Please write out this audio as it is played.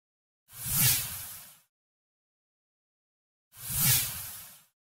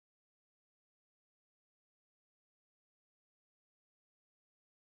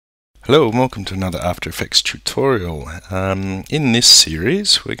Hello and welcome to another After Effects tutorial. In this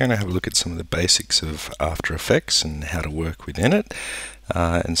series we're going to have a look at some of the basics of After Effects and how to work within it.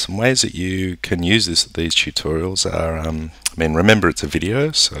 And some ways that you can use these tutorials are, remember it's a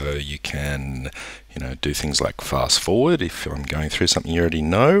video, so you can do things like fast forward if I'm going through something you already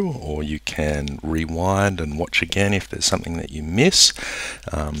know, or you can rewind and watch again if there's something that you miss,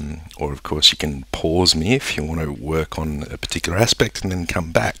 or of course you can pause me if you want to work on a particular aspect and then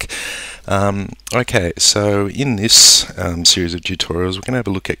come back. Okay, so in this series of tutorials we're going to have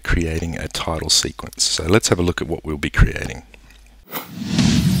a look at creating a title sequence. So let's have a look at what we'll be creating.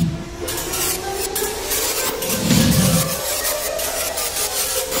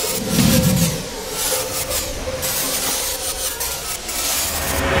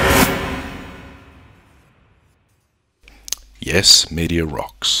 Yes, media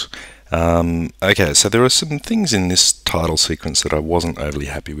rocks. Okay, so there are some things in this title sequence that I wasn't overly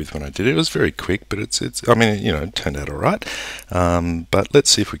happy with when I did it. It was very quick, but it turned out alright. But let's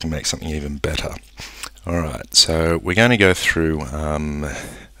see if we can make something even better. Alright, so we're going to go through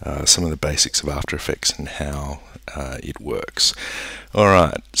some of the basics of After Effects and how it works.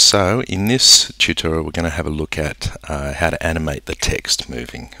 Alright, so in this tutorial we're going to have a look at how to animate the text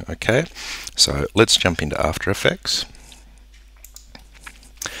moving. Okay, so let's jump into After Effects.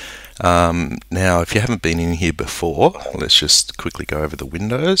 Now, if you haven't been in here before, let's just quickly go over the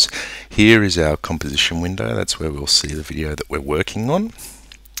windows. Here is our composition window. That's where we'll see the video that we're working on.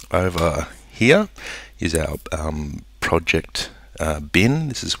 Over here is our project bin.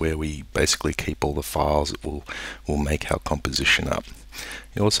 This is where we basically keep all the files that will make our composition up.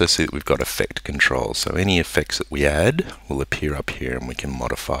 You also see that we've got effect controls, so any effects that we add will appear up here and we can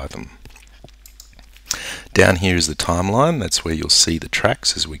modify them. Down here is the timeline. That's where you'll see the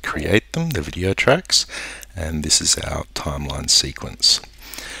tracks as we create them, the video tracks, and this is our timeline sequence.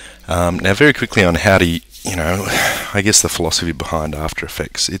 Now very quickly on how to, I guess the philosophy behind After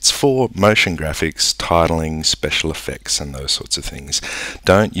Effects. It's for motion graphics, titling, special effects and those sorts of things.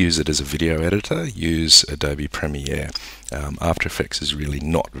 Don't use it as a video editor, use Adobe Premiere. After Effects is really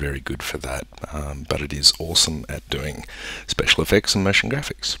not very good for that, but it is awesome at doing special effects and motion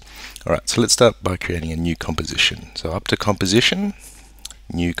graphics. Alright, so let's start by creating a new composition. So up to composition,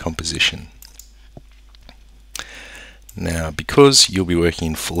 new composition. Now because you'll be working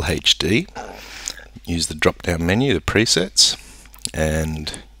in full HD, use the drop down menu, the presets,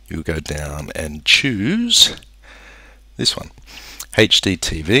 and you'll go down and choose this one, HD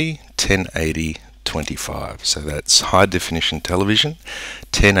TV 1080 25. So that's high definition television.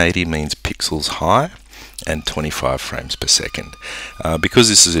 1080 means pixels high and 25 frames per second. Because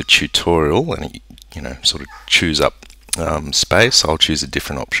this is a tutorial and sort of choose up space, I'll choose a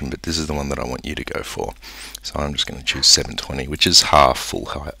different option, but this is the one that I want you to go for. So I'm just going to choose 720, which is half full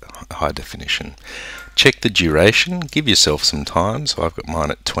high definition. Check the duration, give yourself some time, so I've got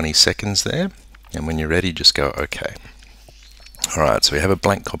mine at 20 seconds there, and when you're ready just go OK. Alright, so we have a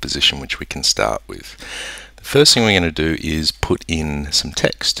blank composition which we can start with. The first thing we're going to do is put in some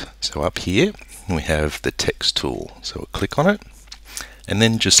text. So up here we have the text tool, so we'll click on it and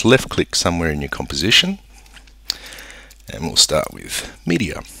then just left click somewhere in your composition and we'll start with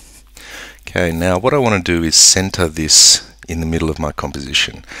media. Okay, now what I want to do is center this in the middle of my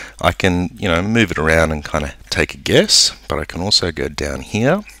composition. I can move it around and kind of take a guess, but I can also go down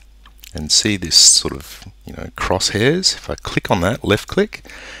here and see this sort of crosshairs. If I click on that, left click,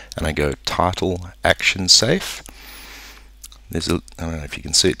 and I go title action safe, there's I don't know if you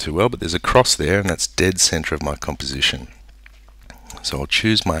can see it too well, but there's a cross there and that's dead center of my composition. So I'll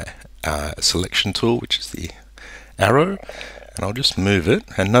choose my selection tool, which is the arrow, and I'll just move it,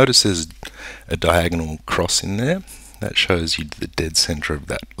 and notice there's a diagonal cross in there. That shows you the dead center of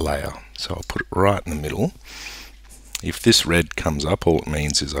that layer. So I'll put it right in the middle. If this red comes up, all it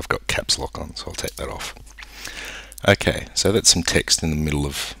means is I've got caps lock on, so I'll take that off. Okay, so that's some text in the middle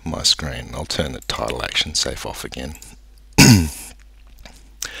of my screen. I'll turn the title action safe off again.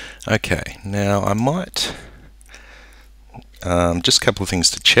 Okay, now I might just a couple of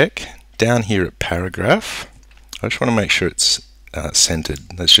things to check. Down here at paragraph, I just want to make sure it's centered.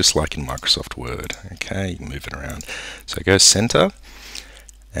 That's just like in Microsoft Word. Okay, you can move it around. So go center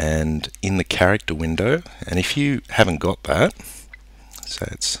and in the character window, and if you haven't got that, so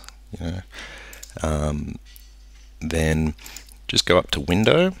it's then just go up to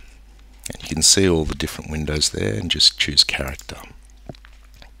window and you can see all the different windows there and just choose character.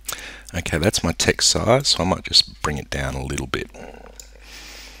 Okay, that's my text size, so I might just bring it down a little bit.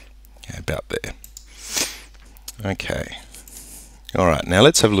 Okay, about there. Okay, Alright, now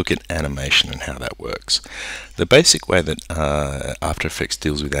let's have a look at animation and how that works. The basic way that After Effects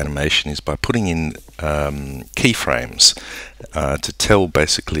deals with animation is by putting in keyframes to tell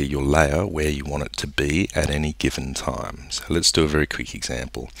basically your layer where you want it to be at any given time. So let's do a very quick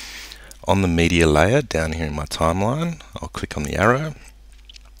example. On the media layer down here in my timeline, I'll click on the arrow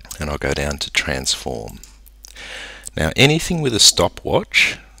and I'll go down to transform. Now anything with a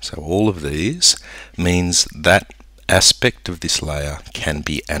stopwatch, so all of these, means that aspect of this layer can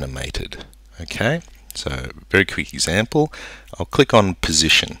be animated. Okay, so very quick example, I'll click on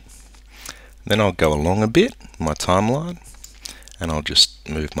position, then I'll go along a bit my timeline and I'll just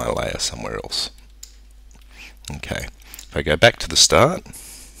move my layer somewhere else. Okay, if I go back to the start,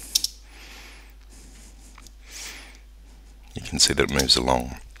 you can see that it moves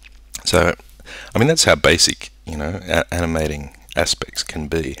along. So I mean, that's how basic, animating aspects can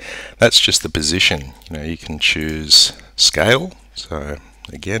be. That's just the position. You can choose scale, so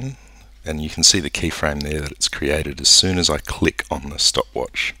again, and you can see the keyframe there that it's created as soon as I click on the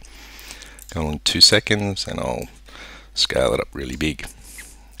stopwatch. Go on 2 seconds and I'll scale it up really big.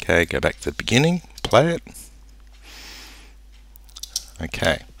 Okay, go back to the beginning, play it.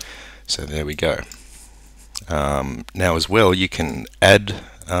 Okay, so there we go. Now as well you can add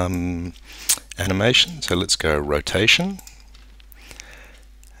animation, so let's go rotation.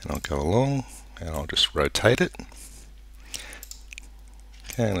 And I'll go along and I'll just rotate it.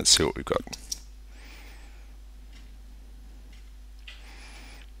 Okay, and let's see what we've got.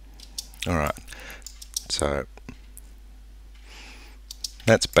 Alright, so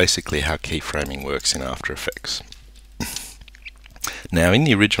that's basically how keyframing works in After Effects. Now in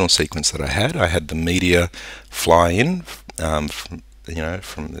the original sequence that I had the media fly in from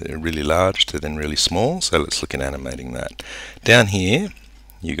really large to then really small, so let's look at animating that. Down here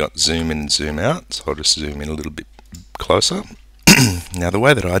you got zoom in and zoom out, so I'll just zoom in a little bit closer. Now the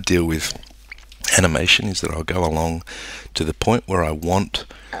way that I deal with animation is that I'll go along to the point where I want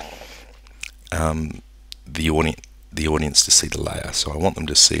the audience to see the layer, so I want them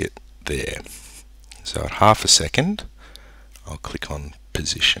to see it there. So at half a second I'll click on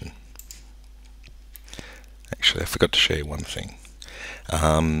position. Actually, I forgot to show you one thing.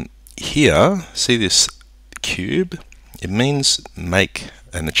 Here, see this cube? It means make,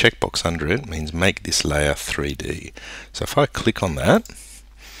 and the checkbox under it means make this layer 3D. So if I click on that,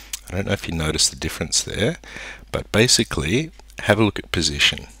 I don't know if you notice the difference there, but basically have a look at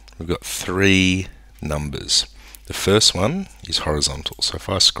position. We've got 3 numbers. The first one is horizontal, so if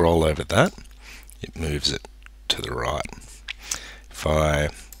I scroll over that, it moves it to the right. If I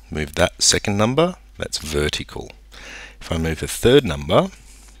move that second number, that's vertical. If I move the third number,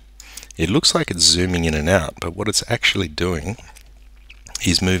 it looks like it's zooming in and out, but what it's actually doing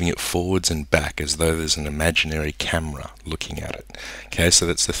is moving it forwards and back as though there's an imaginary camera looking at it. Okay, so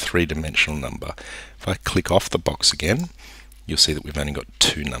that's the 3-dimensional number. If I click off the box again, you'll see that we've only got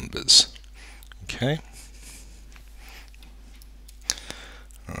 2 numbers. Okay.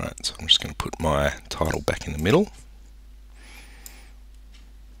 Alright, so I'm just going to put my title back in the middle.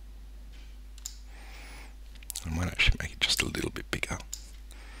 I might actually make it just a little bit bigger.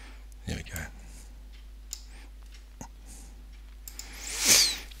 There we go.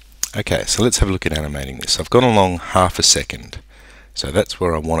 Okay, so let's have a look at animating this. I've gone along half a second, so that's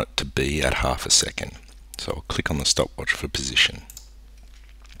where I want it to be at half a second. So I'll click on the stopwatch for position.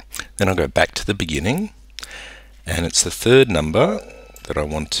 Then I'll go back to the beginning, and it's the third number that I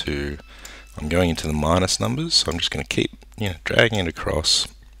want to, I'm going into the minus numbers, so I'm just going to keep dragging it across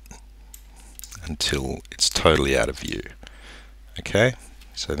until it's totally out of view. Okay,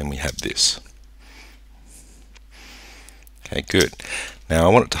 so then we have this. Okay, good. Now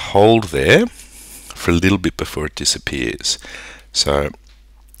I want it to hold there for a little bit before it disappears. So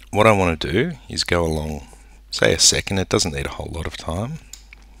what I want to do is go along, say a second, it doesn't need a whole lot of time.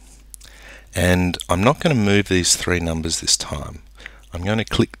 And I'm not going to move these 3 numbers this time. I'm going to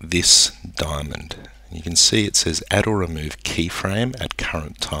click this diamond. You can see it says add or remove keyframe at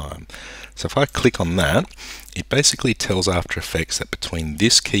current time. So if I click on that, it basically tells After Effects that between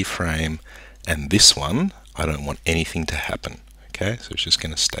this keyframe and this one, I don't want anything to happen. Okay, so it's just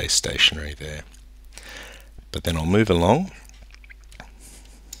going to stay stationary there. But then I'll move along,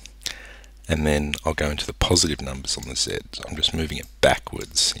 and then I'll go into the positive numbers on the Z. So I'm just moving it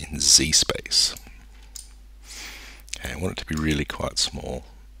backwards in Z space. Okay, I want it to be really quite small.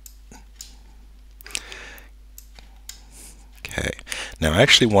 Okay, now I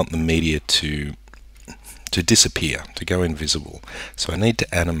actually want the media to disappear, to go invisible. So I need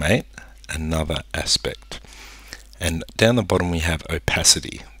to animate another aspect. And down the bottom we have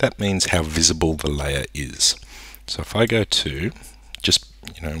opacity. That means how visible the layer is. So if I go to just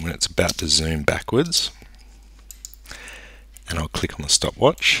when it's about to zoom backwards, and I'll click on the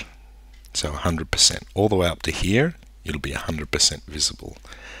stopwatch. So 100%, all the way up to here, it'll be 100% visible.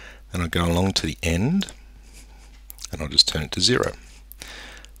 And I'll go along to the end, and I'll just turn it to 0.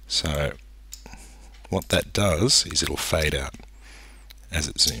 So what that does is it'll fade out as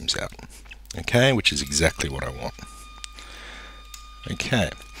it zooms out. Okay, which is exactly what I want.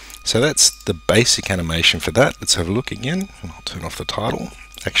 Okay, so that's the basic animation for that. Let's have a look again. I'll turn off the title,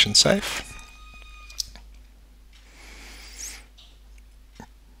 action safe.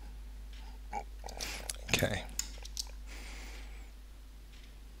 Okay.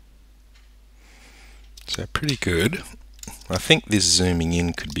 So pretty good. I think this zooming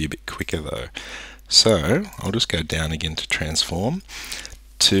in could be a bit quicker though. So I'll just go down again to transform.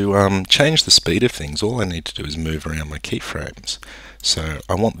 To change the speed of things, all I need to do is move around my keyframes. So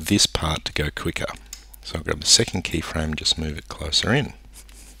I want this part to go quicker. So I'll grab the second keyframe and just move it closer in.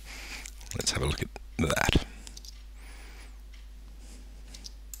 Let's have a look at that.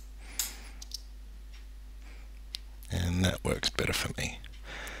 And that works better for me.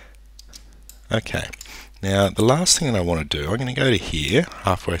 Okay, now the last thing that I want to do, I'm going to go to here,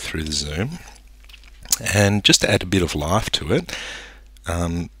 halfway through the zoom, and just to add a bit of life to it,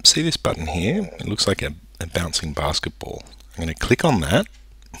 see this button here? It looks like a bouncing basketball. I'm going to click on that,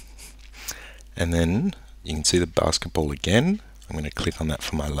 and then you can see the basketball again. I'm going to click on that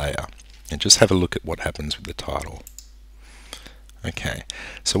for my layer, and just have a look at what happens with the title. Okay,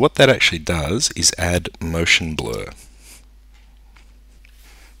 so what that actually does is add motion blur.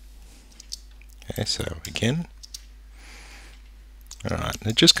 Okay, so again, alright,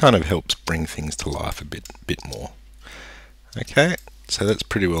 it just kind of helps bring things to life a bit more. Okay, so that's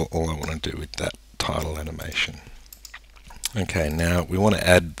pretty well all I want to do with that title animation. Okay, now we want to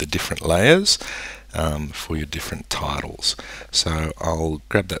add the different layers for your different titles. So I'll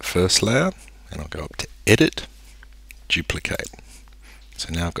grab that first layer and I'll go up to Edit, Duplicate.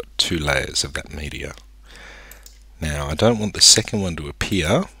 So now I've got 2 layers of that media. Now I don't want the second one to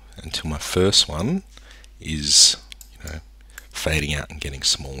appear until my first one is fading out and getting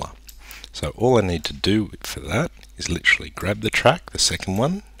smaller. So all I need to do for that is literally grab the track, the second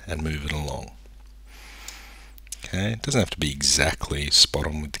one, and move it along. Okay, it doesn't have to be exactly spot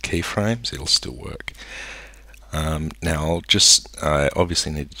on with the keyframes, it'll still work. Now I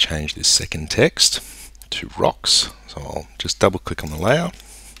obviously need to change this second text to rocks, so I'll just double click on the layer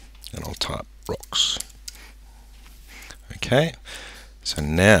and I'll type rocks. Okay, so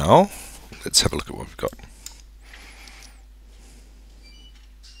now let's have a look at what we've got.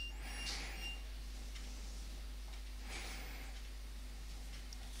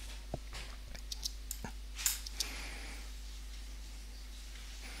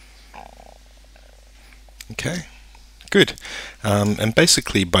 Okay, good. And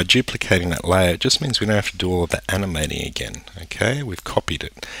basically by duplicating that layer, it just means we don't have to do all of that animating again. Okay, we've copied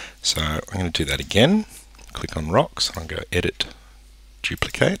it. So I'm going to do that again. Click on rocks, and I'll go Edit,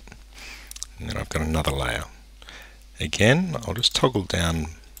 Duplicate, and then I've got another layer. Again, I'll just toggle down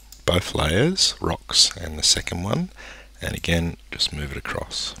both layers, rocks and the second one, and again, just move it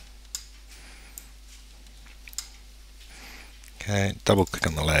across. Okay, double click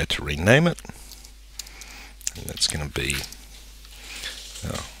on the layer to rename it. And that's going to be,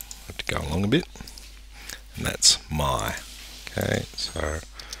 I have to go along a bit, and that's my. Okay, so,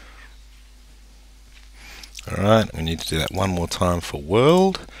 alright, we need to do that one more time for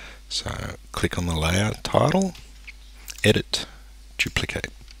world. So click on the layer title, Edit, Duplicate.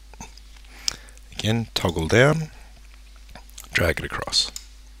 Again, toggle down, drag it across.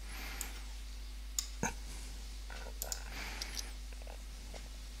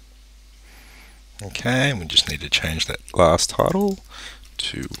 Okay, and we just need to change that last title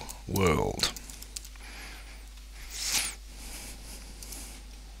to world.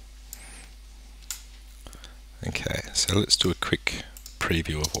 Okay, so let's do a quick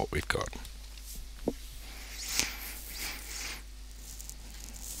preview of what we've got.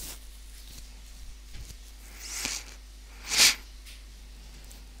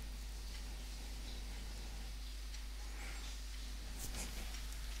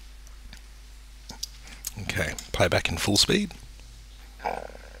 Okay, playback in full speed.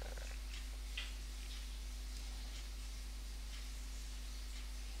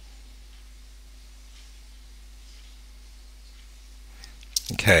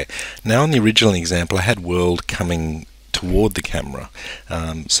 Okay, now in the original example I had world coming toward the camera,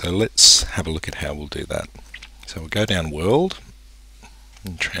 so let's have a look at how we'll do that. So we'll go down world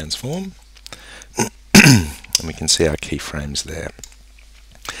and transform and we can see our keyframes there.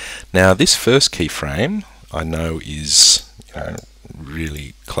 Now this first keyframe I know is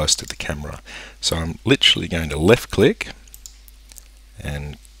really close to the camera. So I'm literally going to left click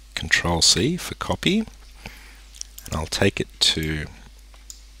and Control C for copy, and I'll take it to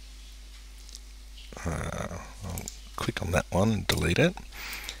I'll click on that one and delete it,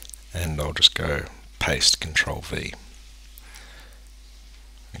 and I'll just go paste, Control V.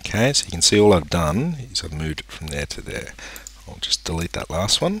 Okay, so you can see all I've done is I've moved it from there to there. I'll just delete that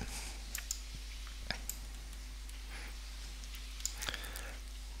last one.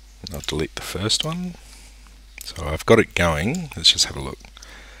 And I'll delete the first one. So I've got it going. Let's just have a look.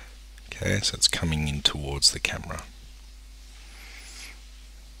 Okay, so it's coming in towards the camera.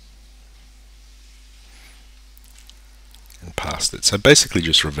 And past it. So basically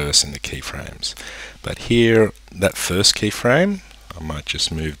just reversing the keyframes. But here, that first keyframe, I might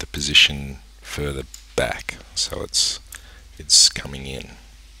just move the position further back so it's coming in.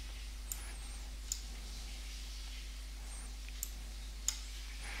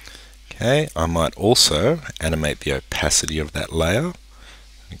 Okay, I might also animate the opacity of that layer.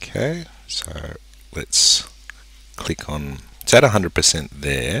 Okay, so let's click on, it's at 100%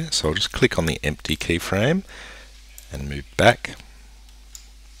 there, so I'll just click on the empty keyframe and move back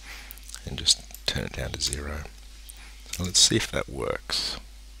and just turn it down to 0. So let's see if that works.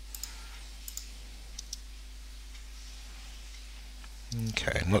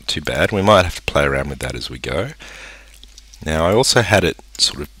 Okay, not too bad. We might have to play around with that as we go. Now I also had it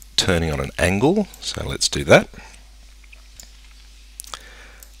sort of turning on an angle, so let's do that.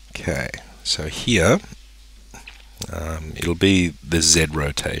 Okay, so here it'll be the Z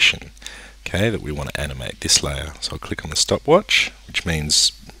rotation, okay, that we want to animate this layer. So I'll click on the stopwatch, which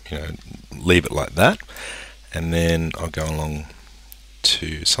means, you know, leave it like that, and then I'll go along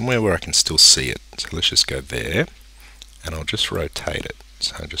to somewhere where I can still see it. So let's just go there, and I'll just rotate it.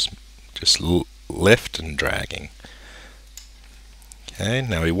 So just left and dragging. Okay,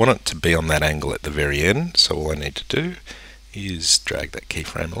 now we want it to be on that angle at the very end, so all I need to do is drag that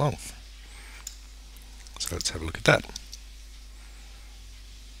keyframe along. So let's have a look at that.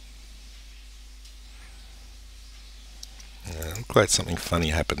 Looked like something funny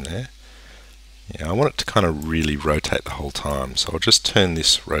happened there. Yeah, I want it to kind of really rotate the whole time, so I'll just turn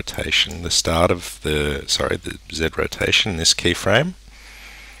this rotation, the start of the Z rotation, this keyframe,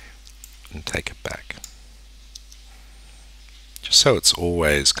 and take it back. Just so it's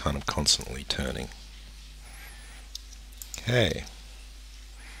always kind of constantly turning. Okay.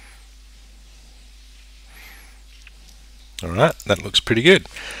 Alright, that looks pretty good.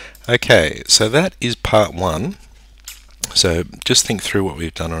 Okay, so that is part 1. So just think through what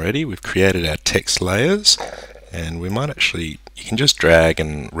we've done already. We've created our text layers, and we might actually, you can just drag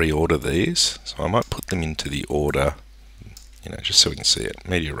and reorder these. So I might put them into the order, you know, just so we can see it.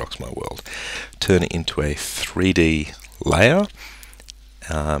 Media rocks my world. Turn it into a 3D layer.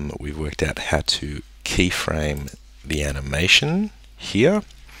 We've worked out how to keyframe the animation here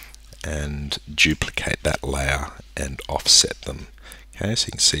and duplicate that layer and offset them. Okay, so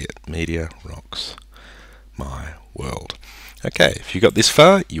you can see it. Media rocks my world. Okay, if you got this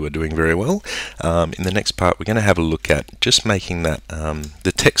far, you are doing very well. In the next part, we're going to have a look at just making that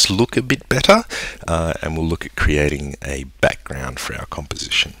the text look a bit better, and we'll look at creating a background for our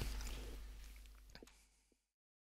composition.